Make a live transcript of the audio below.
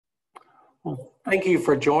Thank you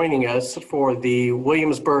for joining us for the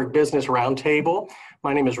Williamsburg Business Roundtable.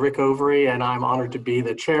 My name is Rick Overy, and I'm honored to be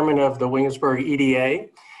the chairman of the Williamsburg EDA.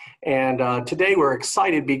 And today we're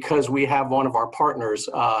excited because we have one of our partners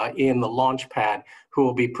in the Launchpad who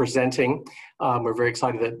will be presenting. We're very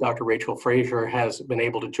excited that Dr. Rachel Frazier has been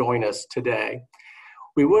able to join us today.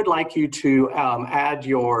 We would like you to add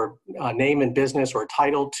your name and business or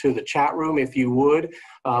title to the chat room if you would.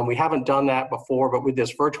 We haven't done that before, but with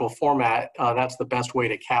this virtual format, that's the best way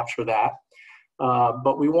to capture that.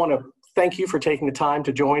 But we want to thank you for taking the time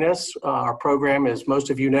to join us. Our program, as most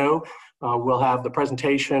of you know, we'll have the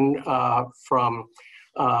presentation from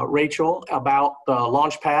Rachel about the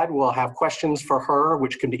Launchpad. We'll have questions for her,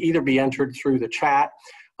 which can either be entered through the chat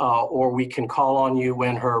or we can call on you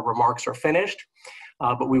when her remarks are finished.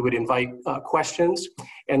 But we would invite questions,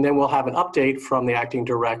 and then we'll have an update from the acting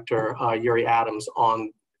director, Yuri Adams,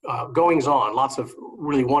 on goings-on, lots of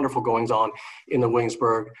really wonderful goings-on in the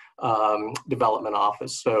Williamsburg Development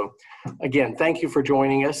Office. So again, thank you for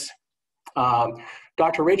joining us.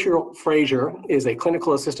 Dr. Rachel Frazier is a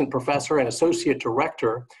clinical assistant professor and associate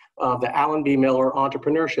director of the Alan B. Miller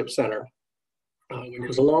Entrepreneurship Center, which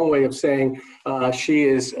is a long way of saying she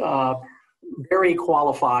is very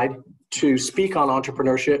qualified to speak on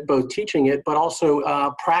entrepreneurship, both teaching it, but also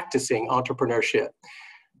practicing entrepreneurship.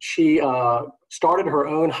 She started her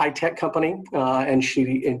own high-tech company, and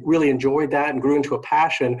she really enjoyed that and grew into a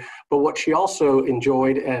passion. But what she also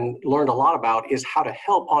enjoyed and learned a lot about is how to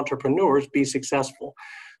help entrepreneurs be successful.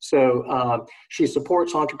 So she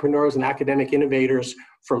supports entrepreneurs and academic innovators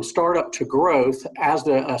from startup to growth as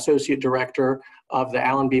the associate director of the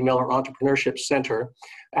Alan B. Miller Entrepreneurship Center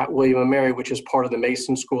at William & Mary, which is part of the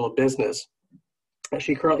Mason School of Business.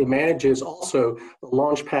 She currently manages also the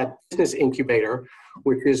Launchpad Business Incubator,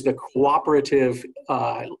 which is the cooperative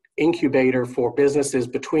incubator for businesses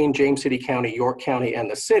between James City County, York County, and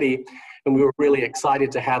the city. And we were really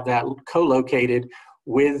excited to have that co-located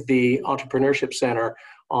with the Entrepreneurship Center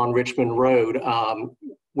on Richmond Road,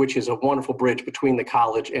 which is a wonderful bridge between the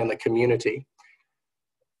college and the community.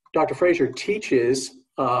 Dr. Frazier teaches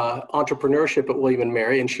entrepreneurship at William &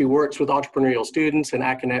 Mary, and she works with entrepreneurial students and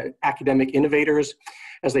academic innovators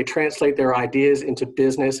as they translate their ideas into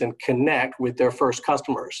business and connect with their first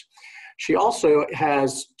customers. She also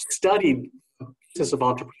has studied the business of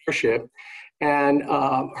entrepreneurship, and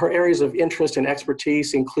her areas of interest and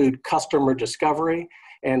expertise include customer discovery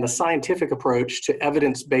and the scientific approach to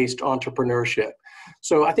evidence-based entrepreneurship.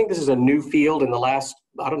 So I think this is a new field in the last,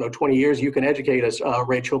 20 years. You can educate us,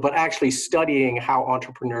 Rachel, but actually studying how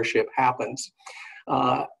entrepreneurship happens.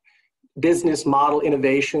 Business model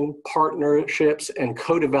innovation, partnerships, and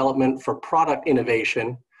co-development for product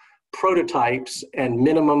innovation, prototypes and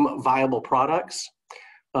minimum viable products,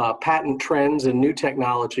 patent trends and new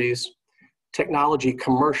technologies, technology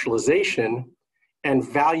commercialization, and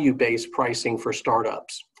value-based pricing for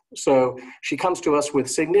startups. So she comes to us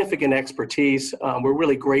with significant expertise. We're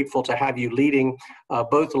really grateful to have you leading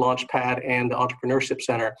both the Launchpad and the Entrepreneurship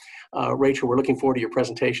Center. Rachel, we're looking forward to your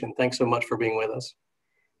presentation. Thanks so much for being with us.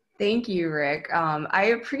 Thank you, Rick.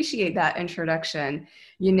 I appreciate that introduction.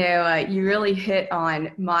 You really hit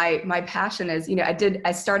on my passion is,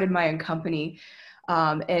 I started my own company,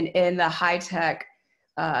 and in the high-tech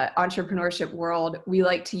entrepreneurship world, we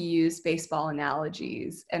like to use baseball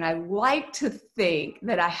analogies. And I like to think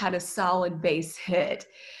that I had a solid base hit,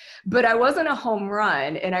 but I wasn't a home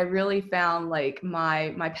run. And I really found like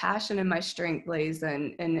my passion and my strength lays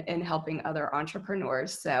in helping other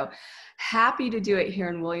entrepreneurs. So happy to do it here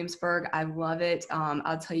in Williamsburg. I love it.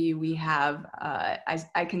 I'll tell you, we have,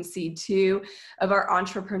 I can see two of our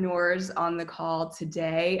entrepreneurs on the call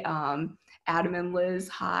today. Adam and Liz,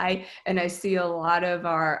 hi. And I see a lot of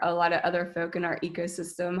other folk in our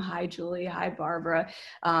ecosystem. Hi, Julie. Hi, Barbara.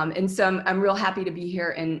 And so I'm real happy to be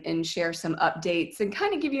here and share some updates and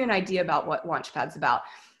kind of give you an idea about what Launchpad's about.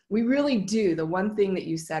 We really do. The one thing that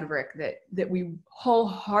you said, Rick, that we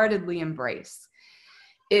wholeheartedly embrace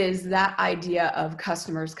is that idea of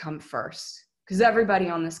customers come first. Because everybody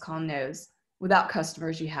on this call knows without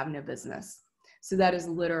customers, you have no business. So that is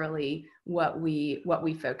literally what we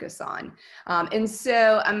focus on. And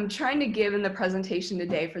so I'm trying to give in the presentation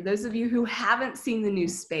today, for those of you who haven't seen the new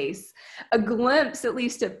space, a glimpse at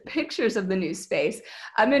least of pictures of the new space.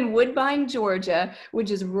 I'm in Woodbine, Georgia, which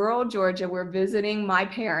is rural Georgia. We're visiting my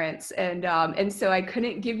parents. And so I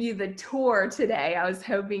couldn't give you the tour today. I was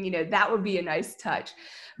hoping, that would be a nice touch.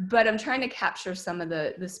 But I'm trying to capture some of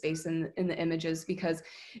the space in the images because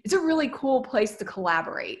it's a really cool place to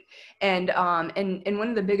collaborate. And one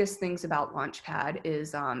of the biggest things about Launchpad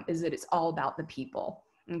is that it's all about the people.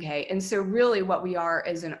 Okay. And so really what we are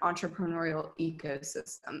is an entrepreneurial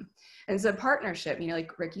ecosystem. And it's a partnership, you know,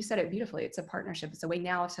 like Rick, you said it beautifully. It's a partnership. It's a way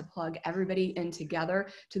now to plug everybody in together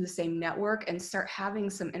to the same network and start having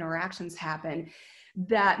some interactions happen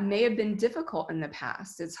that may have been difficult in the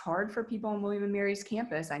past. It's hard for people on William and Mary's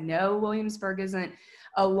campus. I know Williamsburg isn't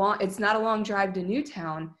it's not a long drive to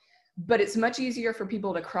Newtown, but it's much easier for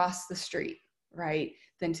people to cross the street, right,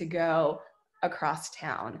 than to go across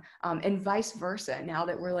town, and vice versa. Now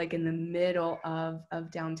that we're like in the middle of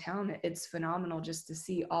downtown, it's phenomenal just to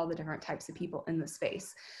see all the different types of people in the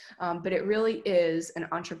space. But it really is an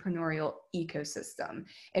entrepreneurial ecosystem,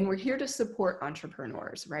 and we're here to support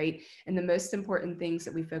entrepreneurs, right? And the most important things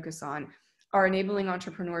that we focus on are enabling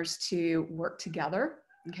entrepreneurs to work together,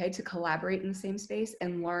 okay, to collaborate in the same space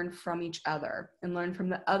and learn from each other and learn from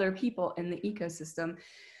the other people in the ecosystem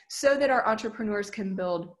so that our entrepreneurs can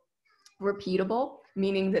build repeatable,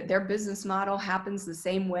 meaning that their business model happens the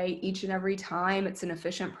same way each and every time. It's an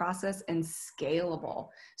efficient process, and scalable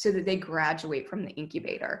so that they graduate from the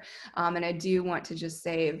incubator. And I do want to just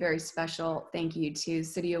say a very special thank you to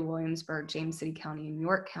City of Williamsburg, James City County, and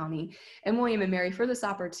York County, and William and Mary for this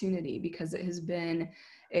opportunity, because it has been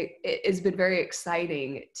very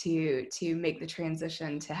exciting to make the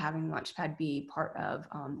transition to having Launchpad be part of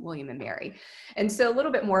William and Mary. And so a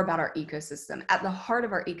little bit more about our ecosystem. At the heart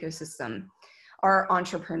of our ecosystem are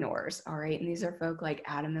entrepreneurs, all right? And these are folk like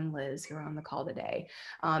Adam and Liz who are on the call today.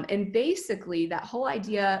 And basically that whole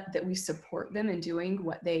idea that we support them in doing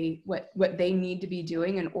what they need to be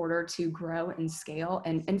doing in order to grow and scale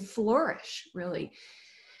and flourish, really,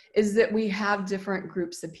 is that we have different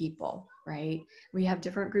groups of people, right? We have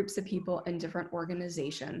different groups of people and different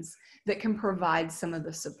organizations that can provide some of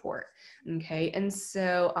the support, okay? And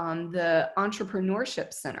so the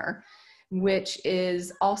Entrepreneurship Center, which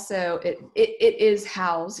is also, it is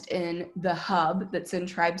housed in the hub that's in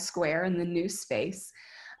Tribe Square in the new space.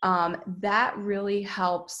 That really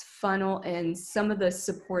helps funnel in some of the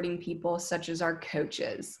supporting people, such as our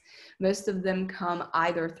coaches. Most of them come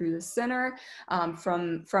either through the center,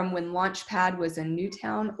 from when Launchpad was in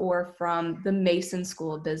Newtown, or from the Mason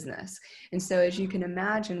School of Business. And so as you can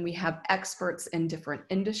imagine, we have experts in different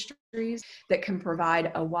industries that can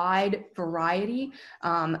provide a wide variety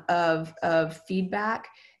of feedback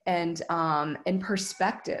and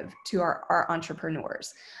perspective to our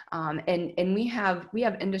entrepreneurs. And we have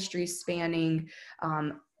industries spanning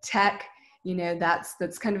tech, you know,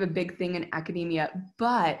 that's kind of a big thing in academia,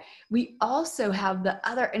 but we also have the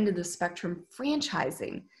other end of the spectrum,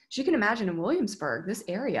 franchising. As you can imagine, in Williamsburg, this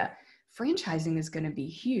area, franchising is going to be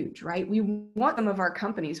huge, right? We want some of our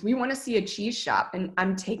companies. We want to see a cheese shop, and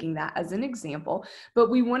I'm taking that as an example, but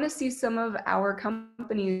we want to see some of our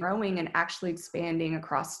companies growing and actually expanding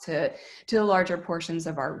across to larger portions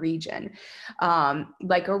of our region.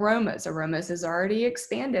 Like Aromas. Aromas has already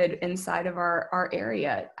expanded inside of our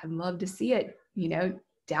area. I'd love to see it, you know,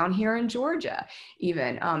 down here in Georgia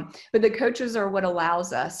even. But the coaches are what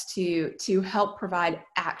allows us to help provide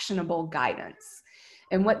actionable guidance.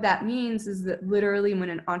 And what that means is that literally when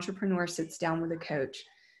an entrepreneur sits down with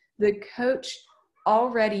the coach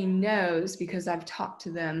already knows, because I've talked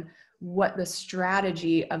to them, what the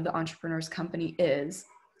strategy of the entrepreneur's company is.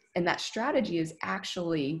 And that strategy is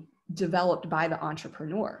actually developed by the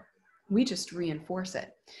entrepreneur. We just reinforce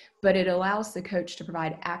it. But it allows the coach to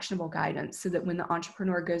provide actionable guidance so that when the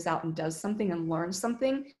entrepreneur goes out and does something and learns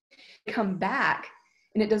something, they come back.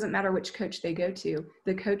 And it doesn't matter which coach they go to,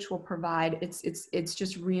 the coach will provide, it's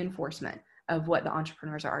just reinforcement of what the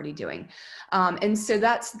entrepreneurs are already doing. And so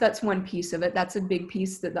that's one piece of it. That's a big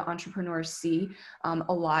piece that the entrepreneurs see.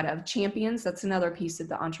 A lot of champions, that's another piece that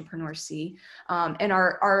the entrepreneurs see. And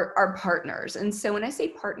our partners. And so when I say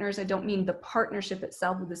partners, I don't mean the partnership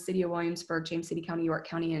itself with the City of Williamsburg, James City County, York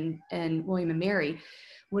County, and William and Mary.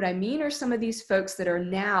 What I mean are some of these folks that are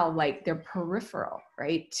now like they're peripheral,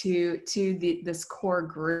 right, to this core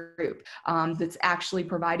group that's actually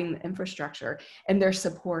providing the infrastructure, and they're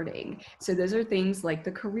supporting. So those are things like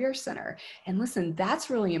the Career Center. And listen, that's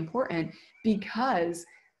really important, because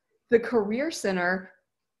the Career Center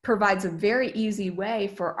provides a very easy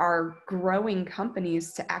way for our growing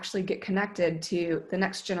companies to actually get connected to the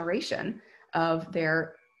next generation of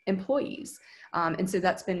their employees. And so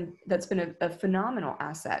that's been a phenomenal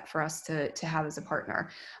asset for us to have as a partner.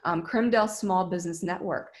 Cremdale Small Business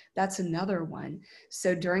Network, that's another one.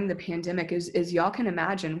 So during the pandemic, as y'all can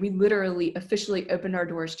imagine, we literally officially opened our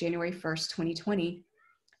doors January 1st, 2020,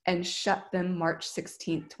 and shut them March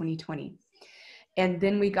 16th, 2020. And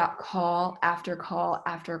then we got call after call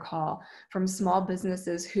after call from small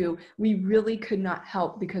businesses who we really could not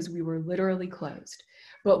help because we were literally closed.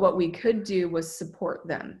 But what we could do was support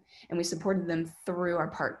them. And we supported them through our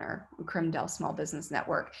partner, Crimdell Small Business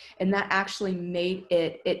Network. And that actually made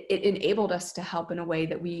it enabled us to help in a way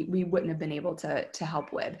that we wouldn't have been able to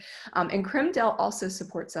help with. And Crimdell also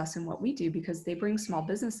supports us in what we do because they bring small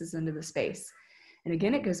businesses into the space. And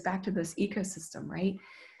again, it goes back to this ecosystem, right?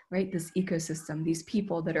 This ecosystem, these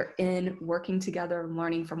people that are working together and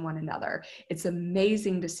learning from one another. It's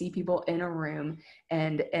amazing to see people in a room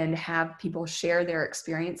and have people share their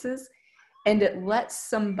experiences. And it lets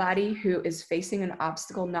somebody who is facing an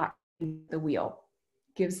obstacle not the wheel,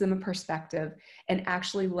 gives them a perspective, and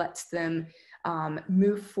actually lets them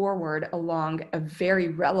move forward along a very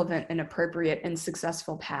relevant and appropriate and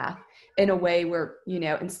successful path in a way where,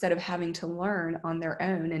 instead of having to learn on their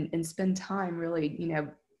own and spend time really,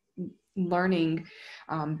 learning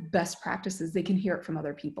best practices, they can hear it from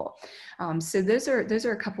other people. So those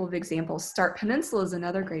are a couple of examples. Start Peninsula is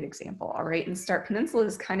another great example, all right? And Start Peninsula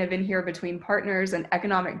is kind of in here between partners and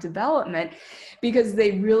economic development because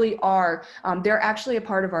they really are, they're actually a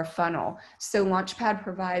part of our funnel. So Launchpad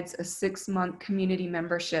provides a 6-month community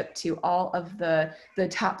membership to all of the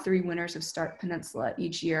top 3 winners of Start Peninsula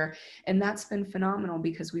each year. And that's been phenomenal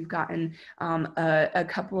because we've gotten a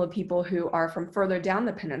couple of people who are from further down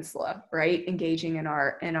the peninsula, right, engaging in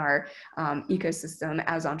our ecosystem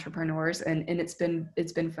as entrepreneurs, and it's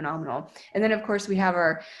been phenomenal. And then of course we have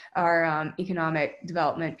our economic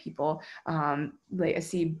development people. Like I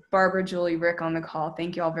see Barbara, Julie, Rick on the call.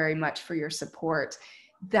 Thank you all very much for your support.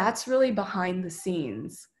 That's really behind the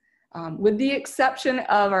scenes. With the exception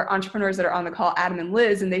of our entrepreneurs that are on the call, Adam and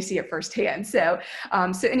Liz, and they see it firsthand. So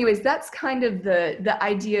anyways, that's kind of the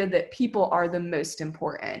idea that people are the most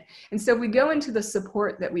important. And so we go into the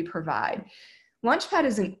support that we provide. Launchpad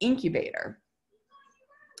is an incubator,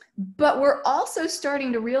 but we're also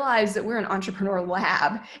starting to realize that we're an entrepreneur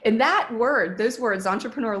lab. And those words,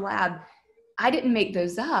 entrepreneur lab, I didn't make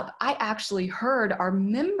those up. I actually heard our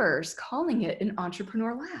members calling it an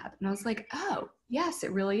entrepreneur lab. And I was like, oh, yes,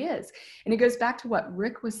 it really is. And it goes back to what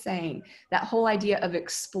Rick was saying, that whole idea of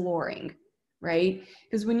exploring, right?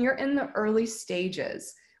 Because when you're in the early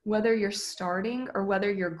stages, whether you're starting or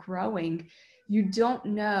whether you're growing, you don't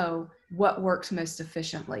know what works most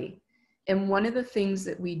efficiently. And one of the things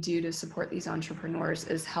that we do to support these entrepreneurs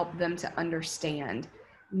is help them to understand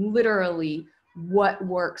literally what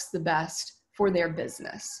works the best for their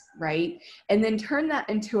business, right? And then turn that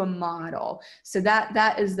into a model. So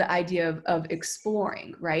that is the idea of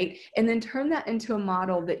exploring, right? And then turn that into a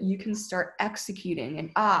model that you can start executing.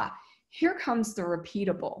 And here comes the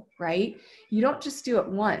repeatable, right? You don't just do it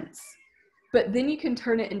once, but then you can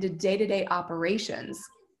turn it into day-to-day operations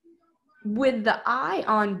with the eye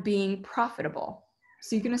on being profitable.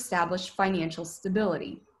 So you can establish financial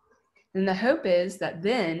stability. And the hope is that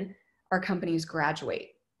then our companies graduate,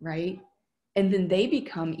 right? And then they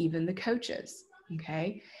become even the coaches,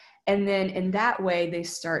 okay? And then in that way, they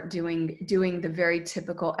start doing the very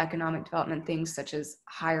typical economic development things such as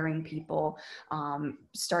hiring people,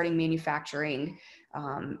 starting manufacturing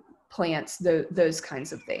plants, those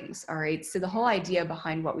kinds of things, all right? So the whole idea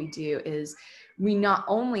behind what we do is we not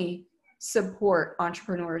only support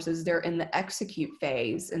entrepreneurs as they're in the execute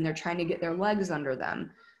phase and they're trying to get their legs under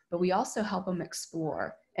them, but we also help them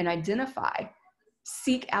explore and identify,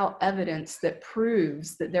 seek out evidence that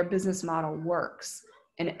proves that their business model works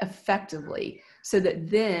and effectively so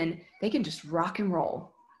that then they can just rock and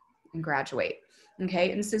roll and graduate.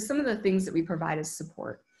 Okay. And so some of the things that we provide is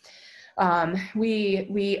support.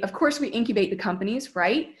 Of course we incubate the companies,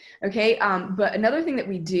 right? Okay. But another thing that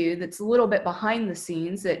we do that's a little bit behind the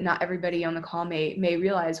scenes that not everybody on the call may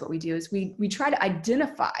realize what we do is we try to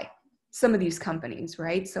identify some of these companies,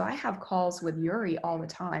 right? So I have calls with Yuri all the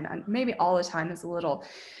time. And maybe all the time is a little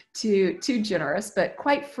too generous, but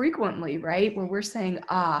quite frequently, right? Where we're saying,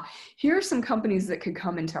 here are some companies that could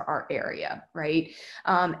come into our area, right?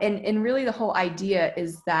 And really the whole idea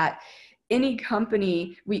is that any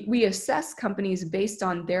company, we assess companies based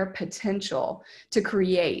on their potential to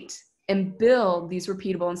create and build these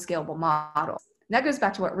repeatable and scalable models. That goes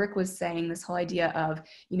back to what Rick was saying, this whole idea of,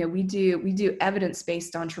 we do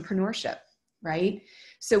evidence-based entrepreneurship, right?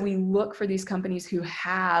 So we look for these companies who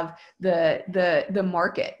have the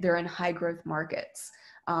market, they're in high growth markets.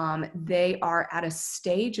 They are at a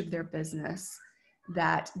stage of their business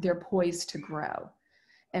that they're poised to grow.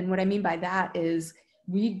 And what I mean by that is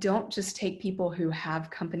we don't just take people who have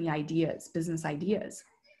company ideas, business ideas.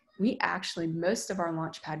 We actually, most of our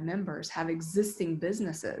Launchpad members have existing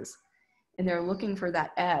businesses and they're looking for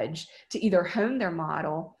that edge to either hone their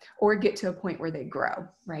model or get to a point where they grow,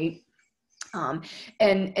 right?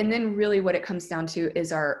 And then really what it comes down to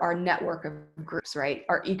is our network of groups, right?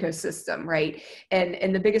 Our ecosystem, right?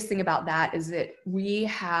 And the biggest thing about that is that we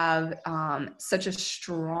have such a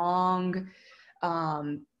strong,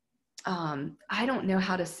 I don't know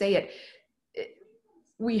how to say it.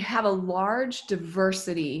 We have a large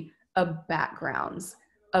diversity of backgrounds,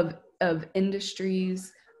 of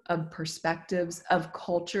industries, of perspectives, of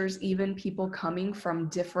cultures, even people coming from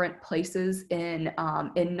different places in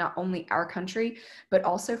not only our country, but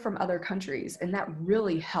also from other countries. And that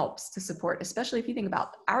really helps to support, especially if you think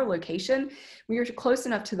about our location. We are close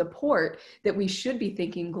enough to the port that we should be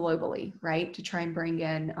thinking globally, right? To try and bring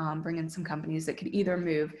in some companies that could either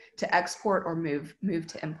move to export or move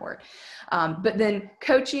to import. But then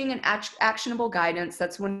coaching and actionable guidance,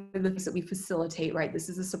 that's one of the things that we facilitate, right? This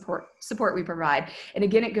is the support we provide. And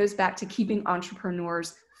again, it goes back to keeping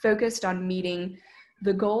entrepreneurs focused on meeting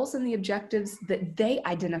the goals and the objectives that they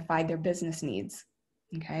identify their business needs.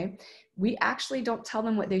 Okay. We actually don't tell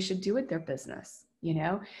them what they should do with their business,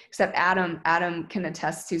 except Adam can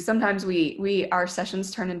attest to, sometimes our sessions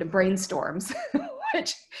turn into brainstorms,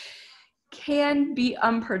 which can be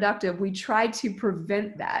unproductive. We try to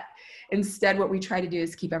prevent that. Instead, what we try to do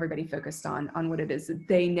is keep everybody focused on what it is that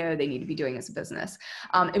they know they need to be doing as a business.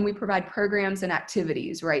 And we provide programs and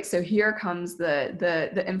activities, right? So here comes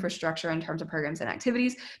the infrastructure in terms of programs and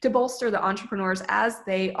activities to bolster the entrepreneurs as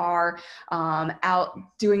they are out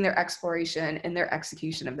doing their exploration and their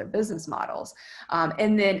execution of their business models.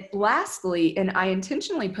 And then lastly, and I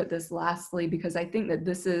intentionally put this lastly because I think that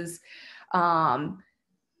this is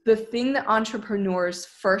the thing that entrepreneurs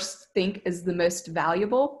first think is the most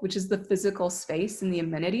valuable, which is the physical space and the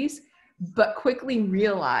amenities, but quickly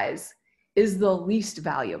realize is the least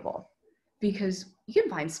valuable, because you can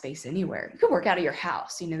find space anywhere. You can work out of your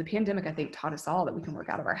house. The pandemic, I think, taught us all that we can work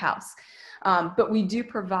out of our house. But we do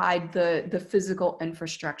provide the physical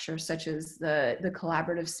infrastructure, such as the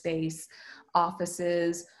collaborative space,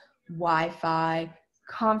 offices, Wi-Fi,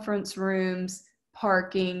 conference rooms,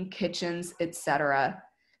 parking, kitchens, etc.,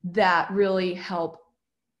 that really help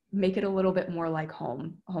make it a little bit more like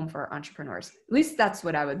home for entrepreneurs. At least that's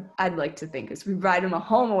what I'd like to think, is we provide them a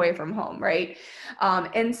home away from home, right?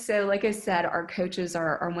 And so, like I said, our coaches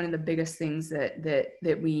are one of the biggest things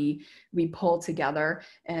that we pull together,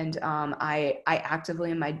 and I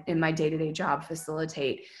actively in my day-to-day job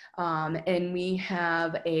facilitate. And we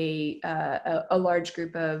have a large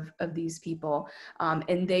group of these people,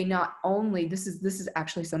 and they not only, this is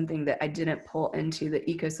actually something that I didn't pull into the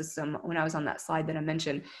ecosystem when I was on that slide that I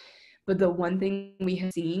mentioned, but the one thing we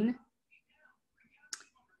have seen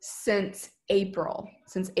since April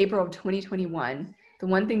of 2021, the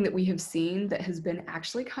one thing that we have seen that has been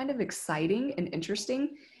actually kind of exciting and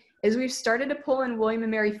interesting is we've started to pull in William and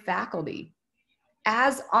Mary faculty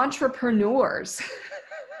as entrepreneurs.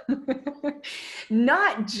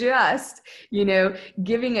 Not just,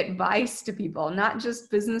 giving advice to people, not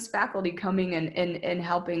just business faculty coming and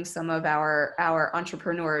helping some of our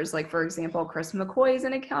entrepreneurs. Like, for example, Chris McCoy is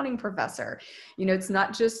an accounting professor. It's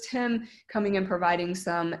not just him coming and providing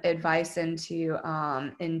some advice into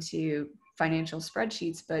financial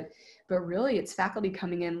spreadsheets, but really it's faculty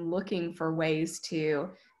coming in looking for ways to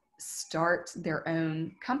start their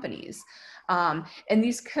own companies. And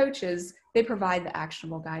these coaches, they provide the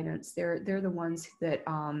actionable guidance. They're the ones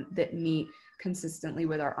that meet consistently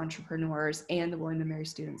with our entrepreneurs and the William and Mary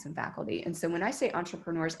students and faculty. And so when I say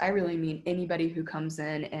entrepreneurs, I really mean anybody who comes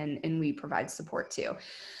in and we provide support to.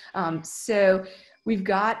 So we've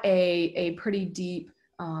got a pretty deep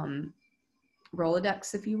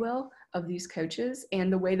Rolodex, if you will, of these coaches.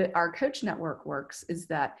 And the way that our coach network works is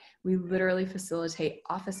that we literally facilitate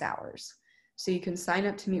office hours. So you can sign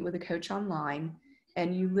up to meet with a coach online,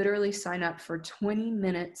 and you literally sign up for 20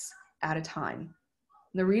 minutes at a time.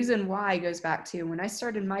 And the reason why goes back to when I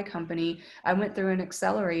started my company, I went through an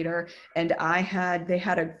accelerator, and they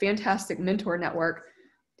had a fantastic mentor network,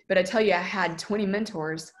 but I tell you, I had 20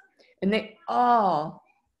 mentors, and they all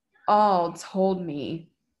told me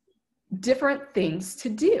different things to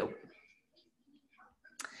do.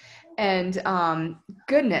 And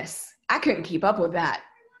goodness, I couldn't keep up with that,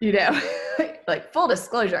 like, full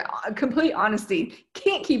disclosure, complete honesty,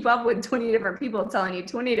 can't keep up with 20 different people telling you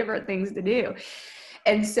 20 different things to do.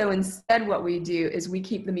 And so instead what we do is we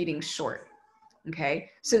keep the meetings short. Okay.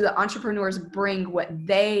 So the entrepreneurs bring what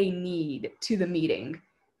they need to the meeting,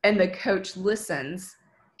 and the coach listens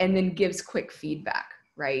and then gives quick feedback.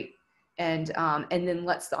 Right. And then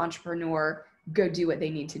lets the entrepreneur go do what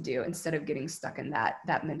they need to do instead of getting stuck in that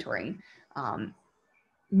mentoring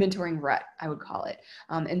mentoring rut, I would call it.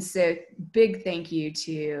 And so big thank you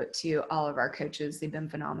to all of our coaches. They've been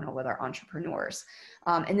phenomenal with our entrepreneurs.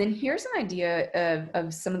 And then here's an idea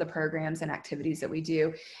of some of the programs and activities that we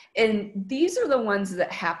do. And these are the ones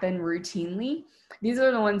that happen routinely. These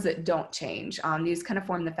are the ones that don't change. These kind of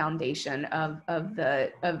form the foundation of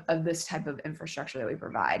this type of infrastructure that we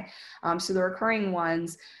provide. So the recurring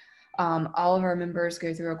ones, all of our members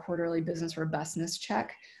go through a quarterly business robustness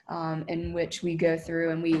check, in which we go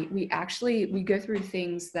through and we go through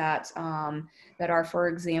things that are, for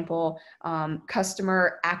example,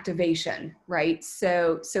 customer activation, right?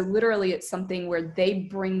 So literally it's something where they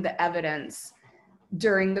bring the evidence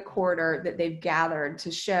during the quarter that they've gathered to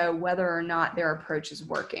show whether or not their approach is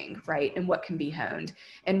working, right? And what can be honed.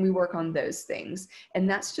 And we work on those things. And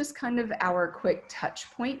that's just kind of our quick touch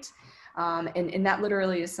point. And that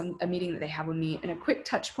literally is a meeting that they have with me, and a quick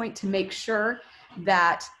touch point to make sure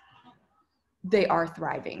that they are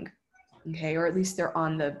thriving. Okay, or at least they're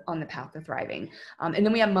on the path to thriving. And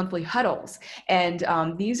then we have monthly huddles. And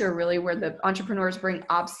these are really where the entrepreneurs bring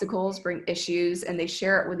obstacles, bring issues, and they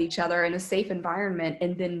share it with each other in a safe environment.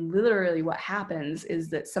 And then literally what happens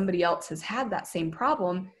is that somebody else has had that same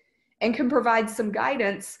problem and can provide some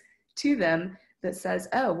guidance to them that says,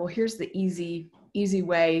 oh, well, here's the easy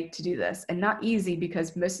way to do this. And not easy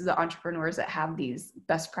because most of the entrepreneurs that have these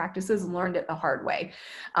best practices learned it the hard way.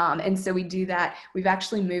 And so we do that. We've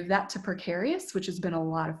actually moved that to precarious, which has been a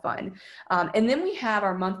lot of fun. And then we have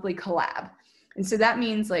our monthly collab. And so that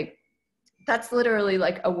means that's literally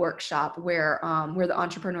like a workshop where the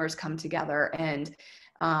entrepreneurs come together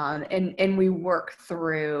and we work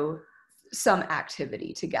through some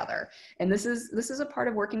activity together. And this is a part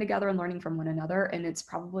of working together and learning from one another. And it's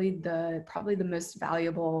probably the most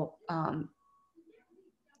valuable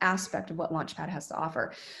aspect of what Launchpad has to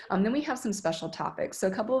offer. Then we have some special topics. So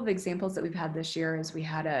a couple of examples that we've had this year is we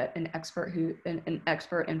had an expert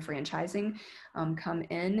in franchising come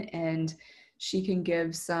in, and she can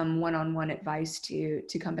give some one-on-one advice to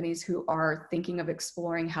companies who are thinking of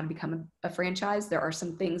exploring how to become a franchise. There are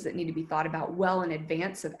some things that need to be thought about well in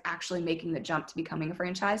advance of actually making the jump to becoming a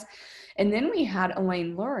franchise. And then we had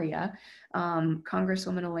Elaine Luria,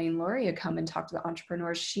 Congresswoman Elaine Luria, come and talk to the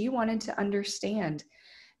entrepreneurs. She wanted to understand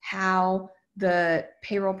how the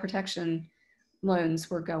payroll protection loans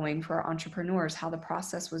were going for our entrepreneurs, how the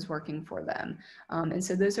process was working for them. And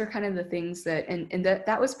so those are kind of the things that, and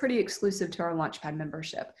that was pretty exclusive to our Launchpad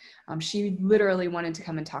membership. She literally wanted to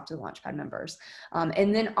come and talk to the Launchpad members.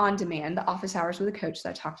 And then on demand, the office hours with a coach that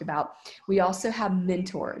I talked about, we also have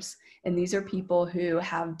mentors. And these are people who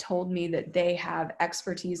have told me that they have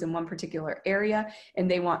expertise in one particular area, and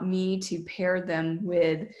they want me to pair them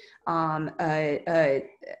with a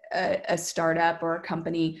startup or a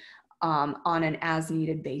company on an as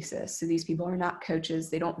needed basis. So these people are not coaches.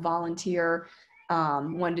 They don't volunteer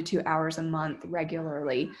 1 to 2 hours a month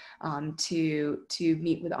regularly to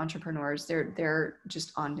meet with entrepreneurs. They're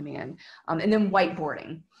just on demand. And then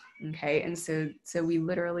whiteboarding. Okay. And so we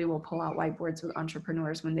literally will pull out whiteboards with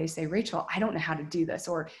entrepreneurs when they say, Rachel, I don't know how to do this.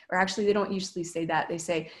 Or actually they don't usually say that. They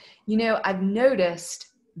say, I've noticed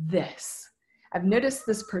this. I've noticed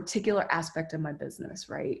this particular aspect of my business,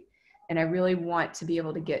 right? And I really want to be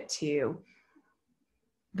able to get to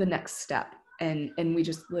the next step. And we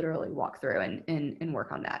just literally walk through and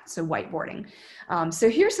work on that. So whiteboarding.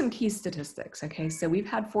 So here's some key statistics. Okay. So we've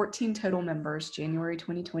had 14 total members, January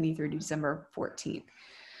 2020 through December 14th.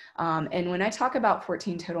 And when I talk about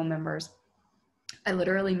 14 total members, I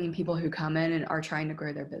literally mean people who come in and are trying to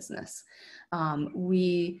grow their business.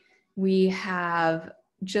 We have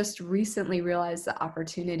just recently realized the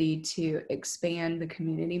opportunity to expand the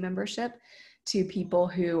community membership to people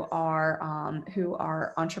who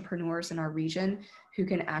are entrepreneurs in our region, who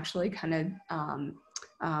can actually kind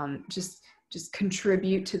of just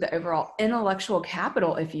contribute to the overall intellectual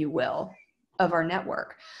capital, if you will, of our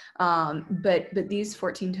network. But these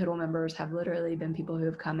 14 total members have literally been people who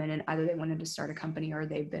have come in and either they wanted to start a company or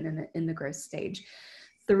they've been in the growth stage.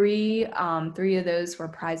 Three of those were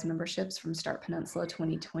prize memberships from Start Peninsula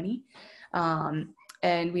 2020.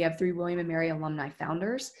 And we have 3 William and Mary alumni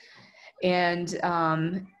founders, and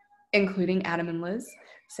including Adam and Liz.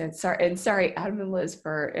 So sorry, Adam and Liz,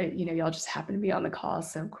 for, y'all just happen to be on the call.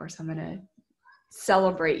 So of course I'm going to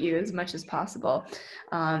celebrate you as much as possible.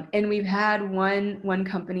 And we've had one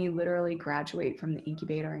company literally graduate from the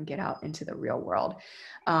incubator and get out into the real world.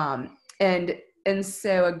 And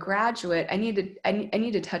so a graduate, I need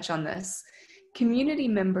to touch on this. Community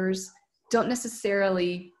members don't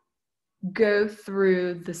necessarily go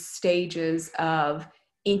through the stages of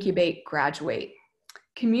incubate, graduate.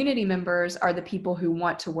 Community members are the people who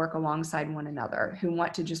want to work alongside one another, who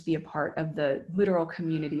want to just be a part of the literal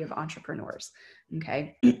community of entrepreneurs,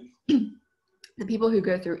 okay? The people who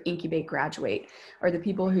go through Incubate Graduate are the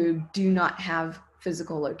people who do not have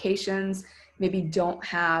physical locations, maybe don't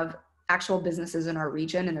have actual businesses in our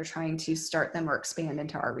region, and they're trying to start them or expand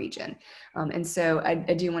into our region. And so I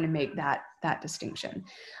do want to make that distinction.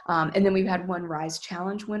 And then we've had one Rise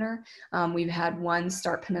Challenge winner. We've had one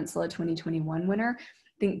Start Peninsula 2021 winner.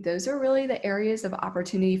 I think those are really the areas of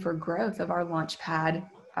opportunity for growth of our Launchpad.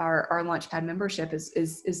 Our Launchpad membership is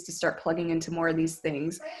to start plugging into more of these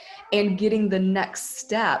things and getting the next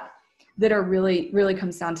step that are really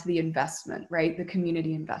comes down to the investment, right? The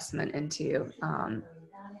community investment into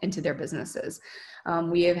their businesses.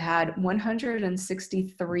 We have had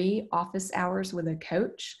 163 office hours with a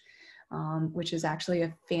coach, which is actually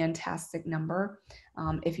a fantastic number.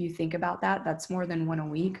 If you think about that, that's more than one a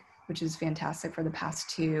week, which is fantastic for the past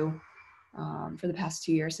 2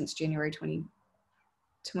 years since January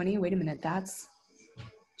 2020. Wait a minute, that's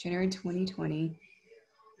January 2020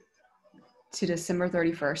 to December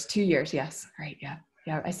 31st, 2 years. Yes. Right. Yeah.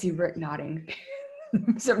 I see Rick nodding.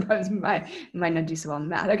 Sometimes might not do so well in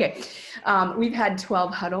math. Okay. We've had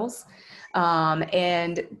 12 huddles,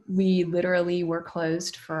 and we literally were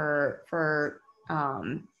closed for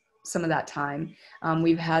some of that time.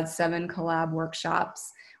 We've had 7 collab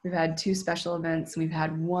workshops. We've had 2 special events. We've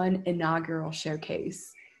had 1 inaugural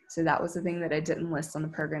showcase. So that was the thing that I didn't list on the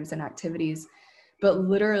programs and activities. But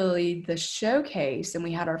literally the showcase, and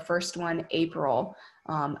we had our first one April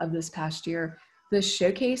of this past year, the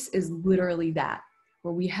showcase is literally that,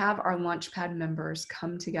 where we have our Launchpad members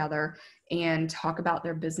come together and talk about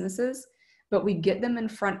their businesses, but we get them in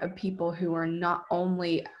front of people who are not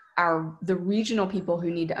only the regional people who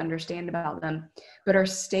need to understand about them, but are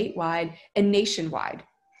statewide and nationwide.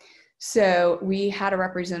 So we had a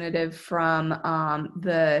representative from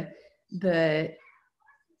the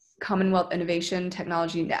Commonwealth Innovation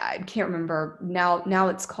Technology. I can't remember now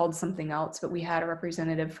it's called something else, but we had a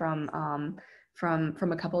representative from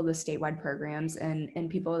a couple of the statewide programs and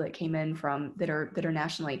people that came in from that are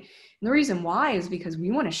nationally. And the reason why is because we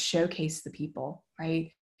want to showcase the people,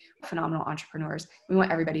 right? Phenomenal entrepreneurs. We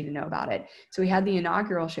want everybody to know about it. So we had the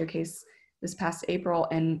inaugural showcase this past April,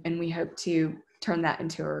 and we hope to turn that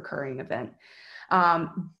into a recurring event.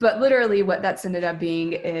 But literally what that's ended up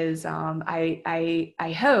being is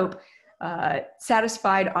I hope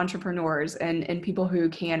satisfied entrepreneurs and people who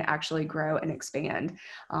can actually grow and expand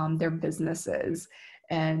their businesses,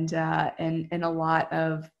 and a lot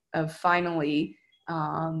of finally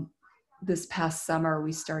this past summer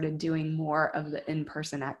we started doing more of the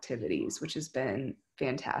in-person activities, which has been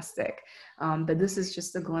fantastic. But this is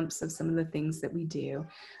just a glimpse of some of the things that we do.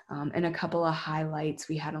 And a couple of highlights.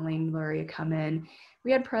 We had Elaine Luria come in.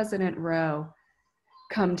 We had President Rowe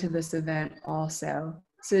come to this event also.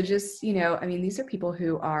 So just, these are people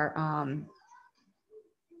who are,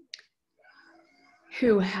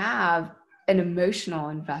 who have an emotional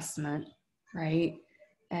investment, right?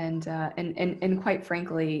 And quite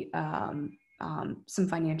frankly, some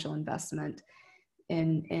financial investment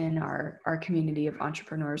in our community of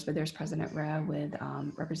entrepreneurs. But there's President Rowe with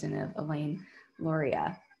Representative Elaine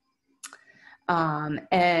Luria. And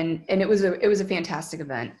it was a fantastic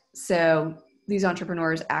event. So these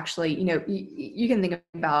entrepreneurs actually, you can think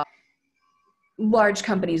about large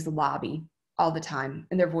companies lobby all the time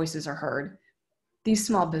and their voices are heard. These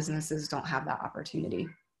small businesses don't have that opportunity,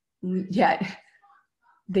 yet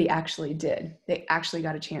they actually did. They actually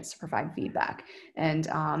got a chance to provide feedback, and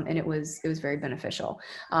it was very beneficial.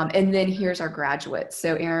 And then here's our graduates.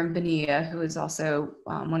 So Aaron Bonilla, who is also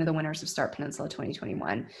one of the winners of Start Peninsula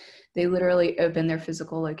 2021, they literally opened their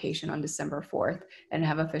physical location on December 4th and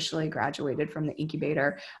have officially graduated from the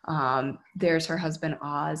incubator. There's her husband,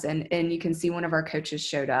 Oz, and you can see one of our coaches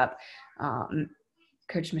showed up.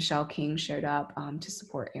 Coach Michelle King showed up to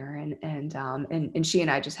support Aaron, and she and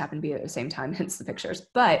I just happened to be at the same time, hence the pictures.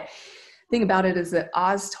 But the thing about it is that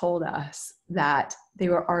Oz told us that they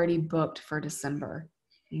were already booked for December,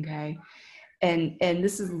 okay? And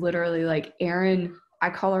this is literally like Aaron, I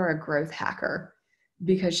call her a growth hacker,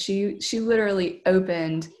 because she literally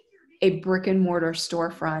opened a brick and mortar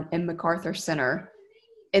storefront in MacArthur Center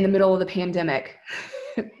in the middle of the pandemic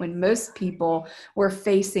when most people were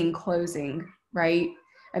facing closing, right?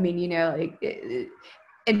 I mean,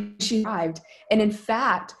 and she arrived. And in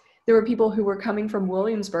fact, there were people who were coming from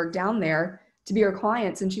Williamsburg down there to be her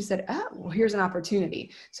clients. And she said, oh, well, here's an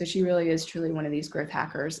opportunity. So she really is truly one of these growth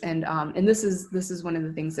hackers. And this is one of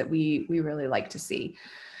the things that we really like to see.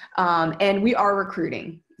 And we are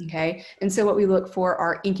recruiting. Okay. And so what we look for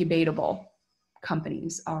are incubatable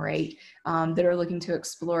companies, all right, that are looking to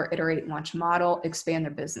explore, iterate, launch, model, expand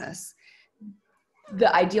their business.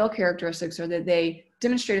 The ideal characteristics are that they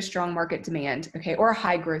demonstrate a strong market demand, okay, or a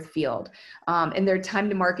high growth field. And their time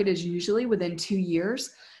to market is usually within 2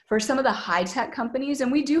 years. For some of the high tech companies,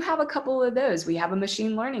 and we do have a couple of those, we have a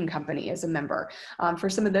machine learning company as a member. For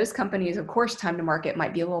some of those companies, of course, time to market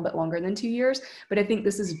might be a little bit longer than 2 years, but I think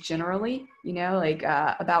this is generally,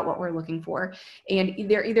 about what we're looking for. And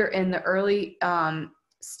they're either in the early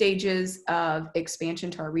stages of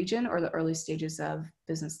expansion to our region or the early stages of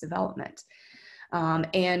business development.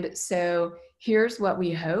 And so here's what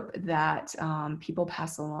we hope that people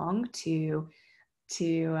pass along to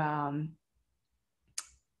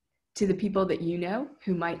the people that you know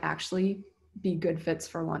who might actually be good fits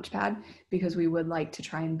for Launchpad, because we would like to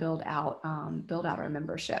try and build out our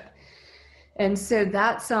membership. And so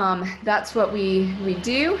that's what we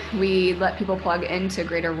do. We let people plug into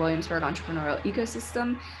Greater Williamsburg entrepreneurial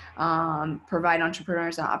ecosystem, provide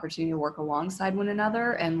entrepreneurs an opportunity to work alongside one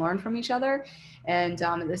another and learn from each other. And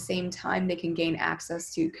at the same time, they can gain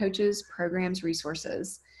access to coaches, programs,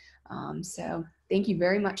 resources. So thank you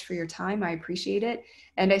very much for your time. I appreciate it.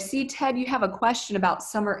 And I see, Ted, you have a question about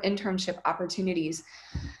summer internship opportunities.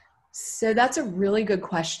 So that's a really good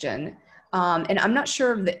question. And I'm not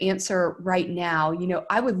sure of the answer right now.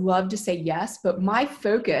 I would love to say yes, but my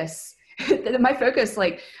focus,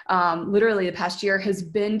 literally the past year has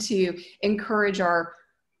been to encourage our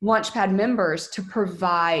Launchpad members to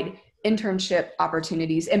provide internship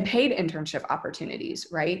opportunities and paid internship opportunities,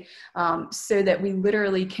 right? So that we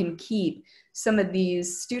literally can keep some of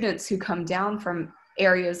these students who come down from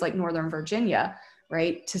areas like Northern Virginia,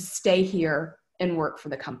 right, to stay here and work for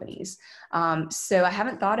the companies. So I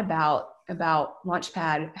haven't thought about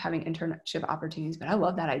Launchpad having internship opportunities, but I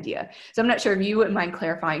love that idea. So I'm not sure if you wouldn't mind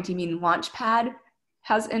clarifying. Do you mean Launchpad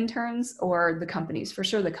has interns or the companies? For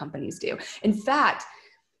sure the companies do. In fact,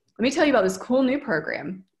 let me tell you about this cool new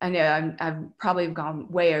program. I know I've probably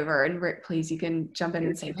gone way over, and Rick, please, you can jump in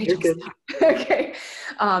and say, Rachel, stop. Okay.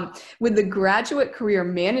 With the Graduate Career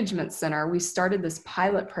Management Center, we started this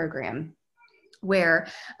pilot program where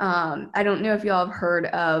I don't know if y'all have heard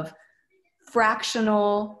of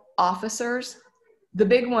fractional officers. The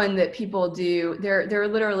big one that people do, there are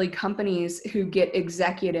literally companies who get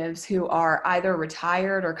executives who are either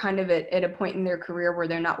retired or kind of at a point in their career where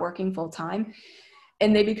they're not working full time,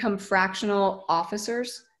 and they become fractional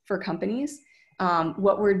officers for companies.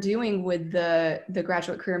 What we're doing with the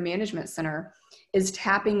Graduate Career Management Center is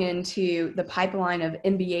tapping into the pipeline of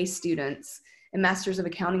MBA students and Masters of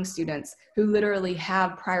Accounting students who literally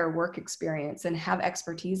have prior work experience and have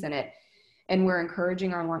expertise in it. And we're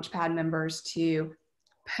encouraging our Launchpad members to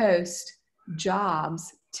post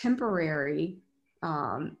jobs, temporary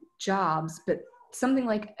jobs, but something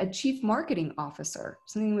like a chief marketing officer,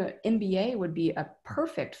 something that MBA would be a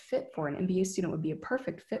perfect fit for, an MBA student would be a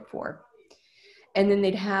perfect fit for. And then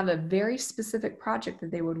they'd have a very specific project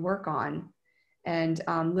that they would work on. And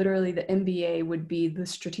literally the MBA would be the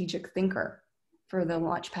strategic thinker for the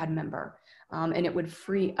Launchpad member. And it would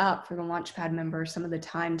free up for the Launchpad member some of the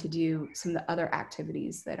time to do some of the other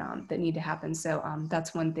activities that need to happen. So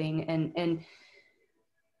that's one thing. And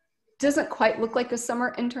doesn't quite look like a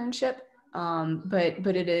summer internship, but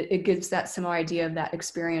it gives that similar idea of that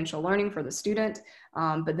experiential learning for the student,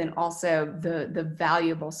 but then also the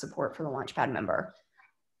valuable support for the Launchpad member.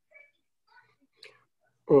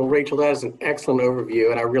 Well, Rachel, that is an excellent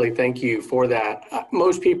overview, and I really thank you for that.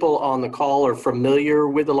 Most people on the call are familiar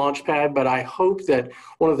with the Launchpad, but I hope that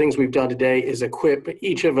one of the things we've done today is equip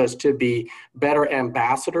each of us to be better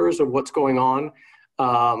ambassadors of what's going on.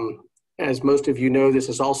 As most of you know, this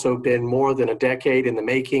has also been more than a decade in the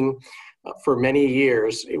making. For many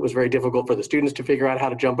years, it was very difficult for the students to figure out how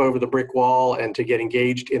to jump over the brick wall and to get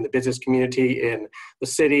engaged in the business community in the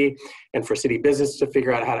city, and for city business to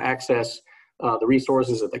figure out how to access the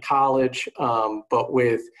resources of the college. But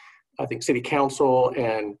with, I think, City Council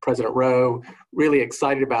and President Rowe really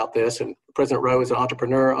excited about this, and President Rowe is an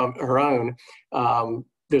entrepreneur of her own,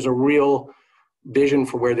 there's a real vision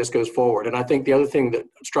for where this goes forward. And I think the other thing that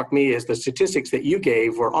struck me is the statistics that you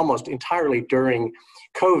gave were almost entirely during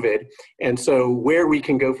COVID. And so where we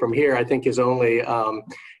can go from here, I think, is only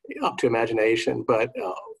up to imagination. But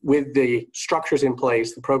with the structures in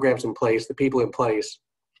place, the programs in place, the people in place,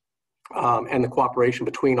 and the cooperation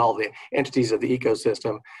between all the entities of the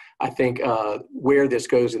ecosystem, I think where this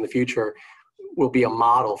goes in the future will be a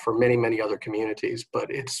model for many, many other communities. But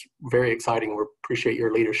it's very exciting. We appreciate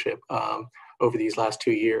your leadership over these last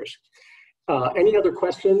 2 years. Any other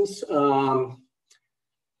questions?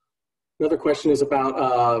 Another question is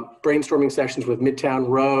about brainstorming sessions with Midtown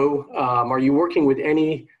Row. Are you working with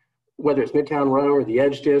any, whether it's Midtown Row or the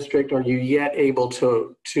Edge District, are you yet able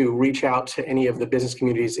to reach out to any of the business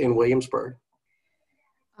communities in Williamsburg?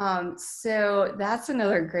 So that's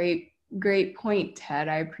another great point, Ted.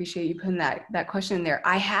 I appreciate you putting that question in there.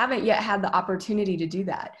 I haven't yet had the opportunity to do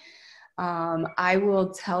that. I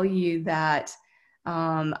will tell you that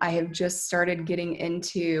I have just started getting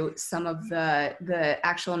into some of the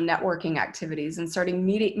actual networking activities and starting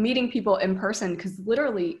meeting people in person, because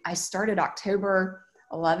literally I started October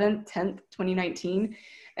 11th, 10th, 2019,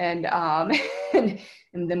 and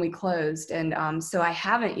and then we closed, and so I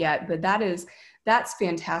haven't yet, but that's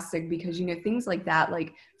fantastic, because things like that,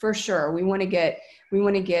 like, for sure we want to get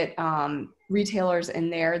retailers in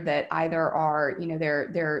there that either are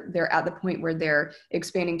they're at the point where they're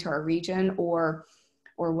expanding to our region, or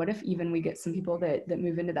what if even we get some people that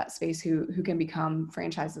move into that space who can become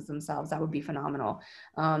franchises themselves. That would be phenomenal.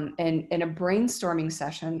 And a brainstorming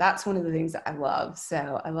session, that's one of the things that I love.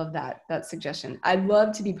 So I love that suggestion. I'd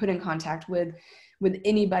love to be put in contact with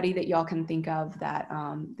anybody that y'all can think of that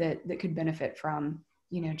that could benefit from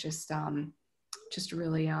just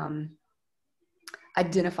really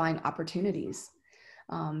identifying opportunities.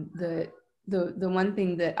 The one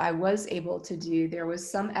thing that I was able to do, there was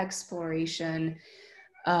some exploration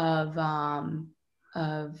of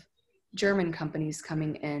German companies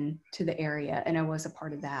coming in to the area, and I was a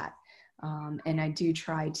part of that. And I do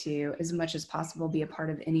try to, as much as possible, be a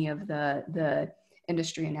part of any of the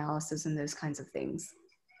industry analysis and those kinds of things.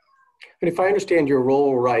 And if I understand your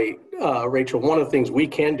role right, Rachel, one of the things we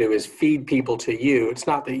can do is feed people to you. It's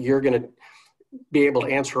not that you're going to be able to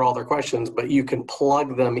answer all their questions, but you can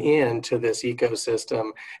plug them into this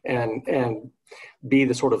ecosystem and be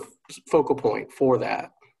the sort of focal point for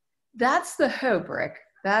that. That's the hope, Rick.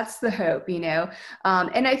 That's the hope,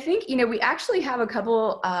 and I think, we actually have a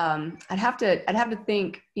couple, I'd have to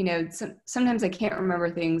think, sometimes I can't remember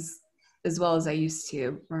things as well as I used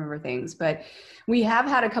to remember things, but we have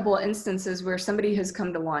had a couple of instances where somebody has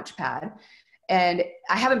come to Launchpad, and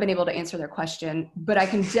I haven't been able to answer their question, but I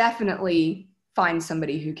can definitely find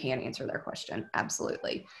somebody who can answer their question.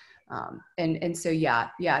 Absolutely. And so,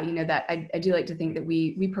 that I do like to think that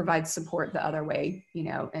we provide support the other way,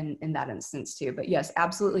 in that instance too. But yes,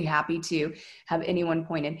 absolutely happy to have anyone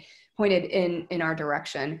pointed in our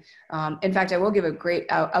direction. In fact, I will give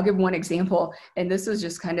I'll give one example, and this was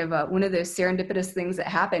just kind of one of those serendipitous things that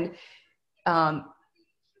happened.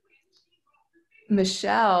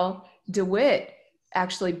 Michelle DeWitt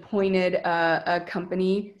actually pointed a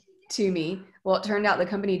company to me. Well, it turned out the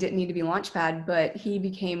company didn't need to be Launchpad, but he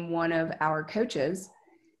became one of our coaches,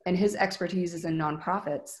 and his expertise is in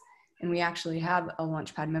nonprofits. And we actually have a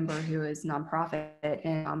Launchpad member who is nonprofit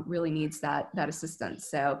and really needs that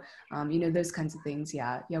assistance. So, those kinds of things,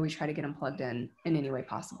 we try to get them plugged in any way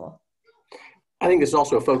possible. I think this is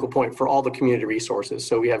also a focal point for all the community resources.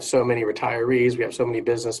 So we have so many retirees, we have so many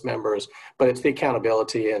business members, but it's the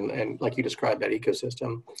accountability and like you described, that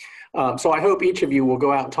ecosystem. So I hope each of you will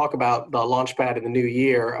go out and talk about the Launchpad in the new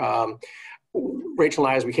year. Rachel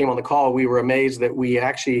and I, as we came on the call, we were amazed that we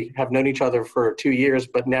actually have known each other for 2 years,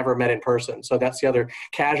 but never met in person. So that's the other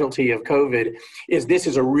casualty of COVID, is this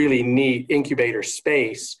is a really neat incubator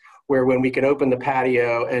space where when we can open the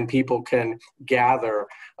patio and people can gather,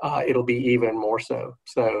 it'll be even more so.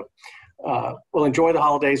 So well, enjoy the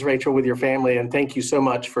holidays, Rachel, with your family, and thank you so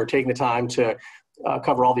much for taking the time to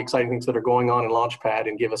cover all the exciting things that are going on in Launchpad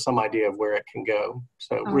and give us some idea of where it can go.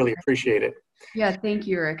 So really appreciate it. Yeah, thank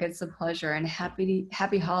you, Rick. It's a pleasure, and happy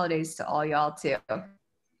holidays to all y'all too.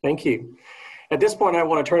 Thank you. At this point, I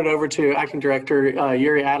want to turn it over to Acting Director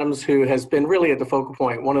Yuri Adams, who has been really at the focal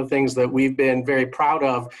point. One of the things that we've been very proud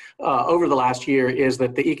of over the last year is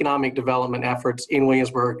that the economic development efforts in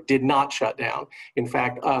Williamsburg did not shut down. In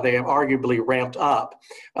fact, they have arguably ramped up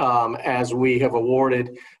as we have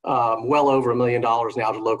awarded well over $1 million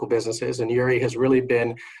now to local businesses. And Yuri has really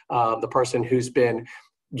been the person who's been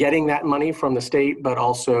getting that money from the state, but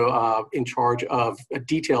also in charge of a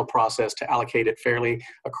detailed process to allocate it fairly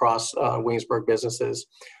across Williamsburg businesses.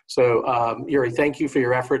 So Yuri, thank you for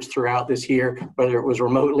your efforts throughout this year, whether it was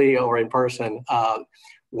remotely or in person.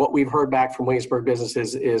 What we've heard back from Williamsburg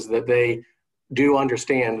businesses is that they do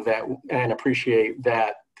understand that and appreciate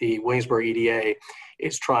that the Williamsburg EDA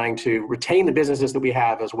is trying to retain the businesses that we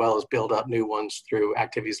have, as well as build up new ones through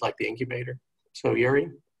activities like the incubator. So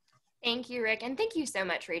Yuri? Thank you, Rick, and thank you so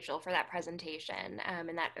much, Rachel, for that presentation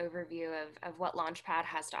and that overview of what Launchpad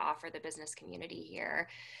has to offer the business community here.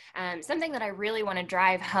 Something that I really want to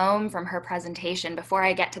drive home from her presentation before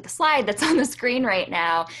I get to the slide that's on the screen right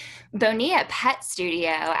now, Bonilla Pet Studio,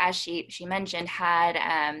 as she mentioned, had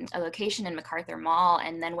a location in MacArthur Mall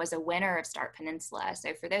and then was a winner of Start Peninsula.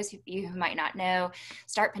 So for those of you who might not know,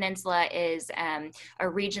 Start Peninsula is a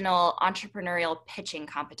regional entrepreneurial pitching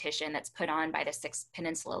competition that's put on by the 6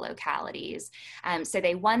 Peninsula localities. So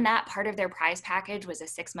they won that. Part of their prize package was a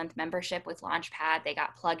 6-month membership with Launchpad. They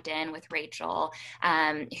got plugged in with Rachel,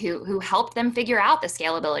 who helped them figure out the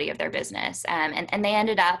scalability of their business. And they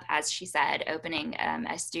ended up, as she said, opening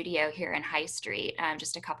a studio here in High Street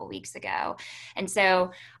just a couple weeks ago. And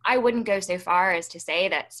so I wouldn't go so far as to say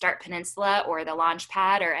that Start Peninsula or the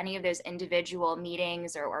Launchpad or any of those individual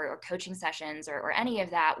meetings or coaching sessions or any of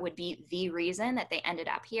that would be the reason that they ended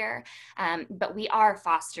up here. But we are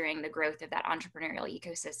fostering the growth of that entrepreneurial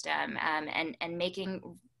ecosystem and making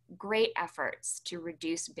great efforts to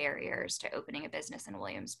reduce barriers to opening a business in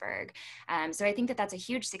Williamsburg. So I think that that's a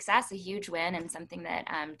huge success, a huge win, and something that,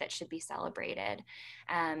 that should be celebrated.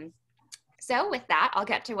 So with that, I'll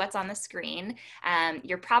get to what's on the screen.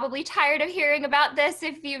 You're probably tired of hearing about this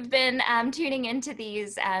if you've been tuning into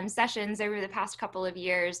these sessions over the past couple of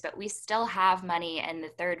years, but we still have money in the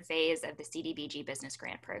 3rd phase of the CDBG Business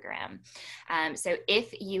Grant Program. So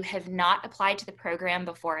if you have not applied to the program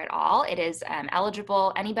before at all, it is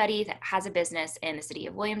eligible. Anybody that has a business in the city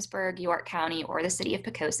of Williamsburg, York County, or the city of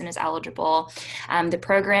Poquoson is eligible. The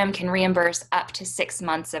program can reimburse up to 6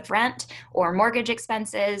 months of rent or mortgage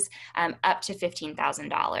expenses, up to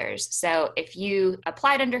 $15,000. So if you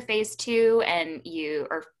applied under phase 2 and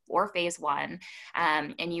or phase 1,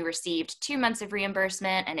 and you received 2 months of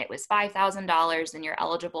reimbursement and it was $5,000, then you're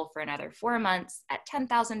eligible for another 4 months at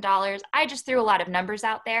 $10,000. I just threw a lot of numbers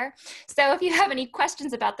out there. So if you have any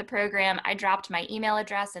questions about the program, I dropped my email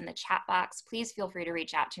address in the chat box. Please feel free to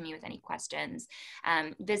reach out to me with any questions.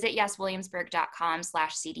 Visit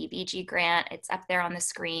yeswilliamsburg.com/CDBG grant. It's up there on the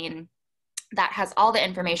screen. That has all the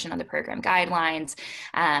information on the program guidelines,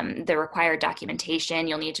 the required documentation.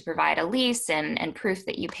 You'll need to provide a lease and proof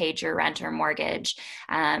that you paid your rent or mortgage.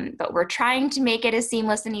 But we're trying to make it as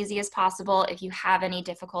seamless and easy as possible. If you have any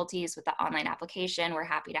difficulties with the online application, we're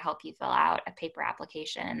happy to help you fill out a paper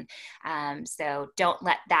application. So don't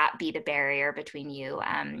let that be the barrier between you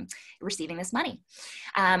receiving this money.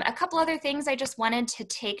 A couple other things I just wanted to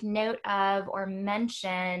take note of or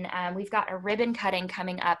mention. We've got a ribbon cutting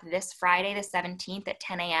coming up this Friday, the 17th at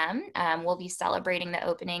 10 a.m. We'll be celebrating the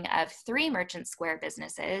opening of 3 Merchant Square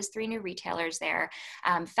businesses, 3 new retailers there,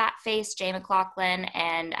 Fat Face, J. McLaughlin,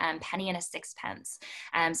 and Penny and a Sixpence.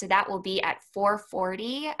 So that will be at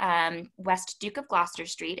 440 West Duke of Gloucester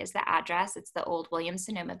Street is the address. It's the old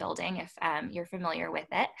Williams-Sonoma building if you're familiar with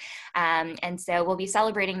it. And so we'll be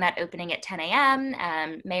celebrating that opening at 10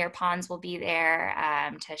 a.m. Mayor Pons will be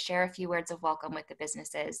there to share a few words of welcome with the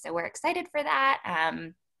businesses. So we're excited for that.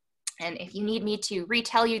 And if you need me to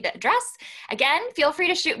retell you the address, again, feel free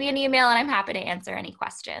to shoot me an email and I'm happy to answer any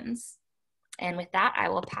questions. And with that, I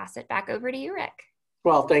will pass it back over to you, Rick.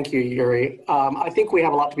 Well, thank you, Yuri. I think we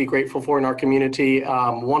have a lot to be grateful for in our community.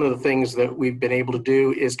 One of the things that we've been able to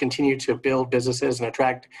do is continue to build businesses and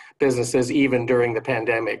attract businesses even during the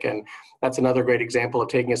pandemic. And that's another great example of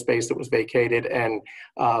taking a space that was vacated and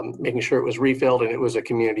making sure it was refilled, and it was a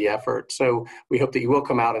community effort. So we hope that you will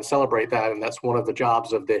come out and celebrate that. And that's one of the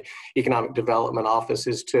jobs of the Economic Development Office,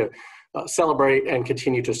 is to celebrate and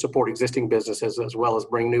continue to support existing businesses as well as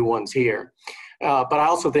bring new ones here. But I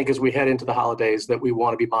also think as we head into the holidays that we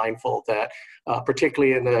want to be mindful that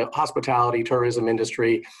particularly in the hospitality tourism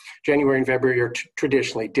industry, January and February are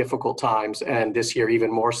traditionally difficult times, and this year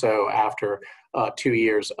even more so after 2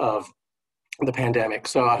 years of the pandemic.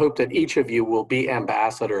 So I hope that each of you will be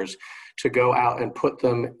ambassadors to go out and put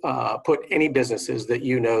any businesses that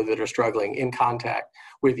you know that are struggling in contact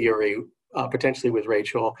with Yuri, potentially with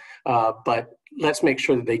Rachel, but let's make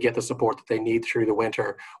sure that they get the support that they need through the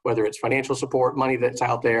winter, whether it's financial support, money that's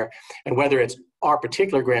out there, and whether it's our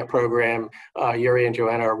particular grant program. Yuri and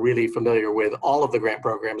Joanna are really familiar with all of the grant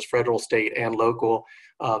programs, federal, state, and local,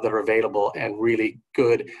 that are available and really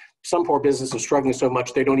good. Some poor businesses are struggling so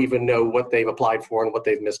much they don't even know what they've applied for and what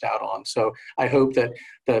they've missed out on. So I hope that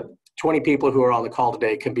the 20 people who are on the call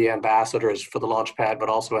today can be ambassadors for the Launchpad, but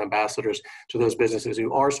also ambassadors to those businesses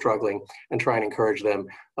who are struggling, and try and encourage them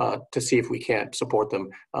to see if we can't support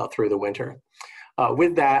them through the winter.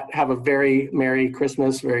 With that, have a very Merry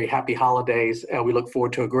Christmas, very happy holidays. We look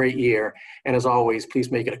forward to a great year. And as always,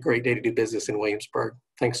 please make it a great day to do business in Williamsburg.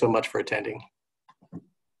 Thanks so much for attending.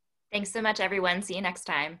 Thanks so much, everyone. See you next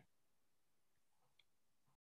time.